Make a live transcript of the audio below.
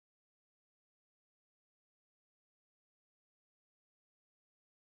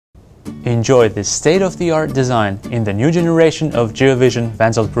Enjoy this state-of-the-art design in the new generation of GeoVision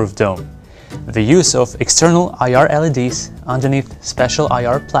Vandal-proof dome. The use of external IR LEDs underneath special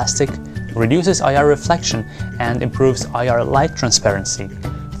IR plastic reduces IR reflection and improves IR light transparency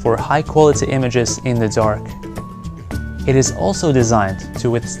for high-quality images in the dark. It is also designed to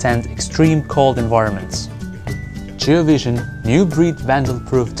withstand extreme cold environments. GeoVision New Breed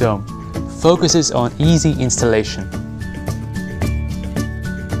Vandal-proof dome focuses on easy installation.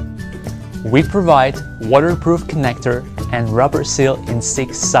 We provide waterproof connector and rubber seal in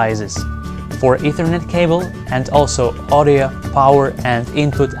 6 sizes for Ethernet cable and also audio, power and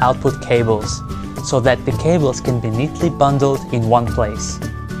input-output cables, so that the cables can be neatly bundled in one place.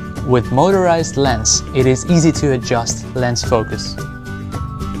 With motorized lens, it is easy to adjust lens focus.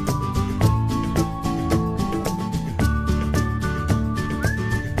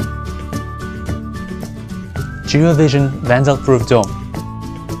 GeoVision Vandal-proof dome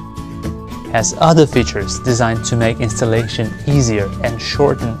has other features designed to make installation easier and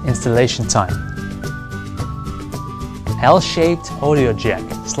shorten installation time. L-shaped audio jack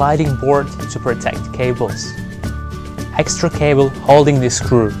sliding board to protect cables. Extra cable holding the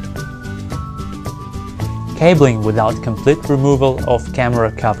screw. Cabling without complete removal of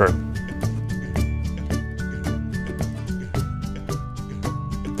camera cover.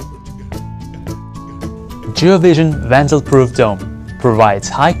 GeoVision Vandal-proof dome provides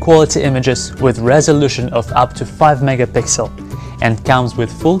high-quality images with resolution of up to 5 megapixel and comes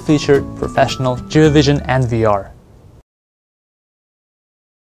with full-featured professional GeoVision NVR.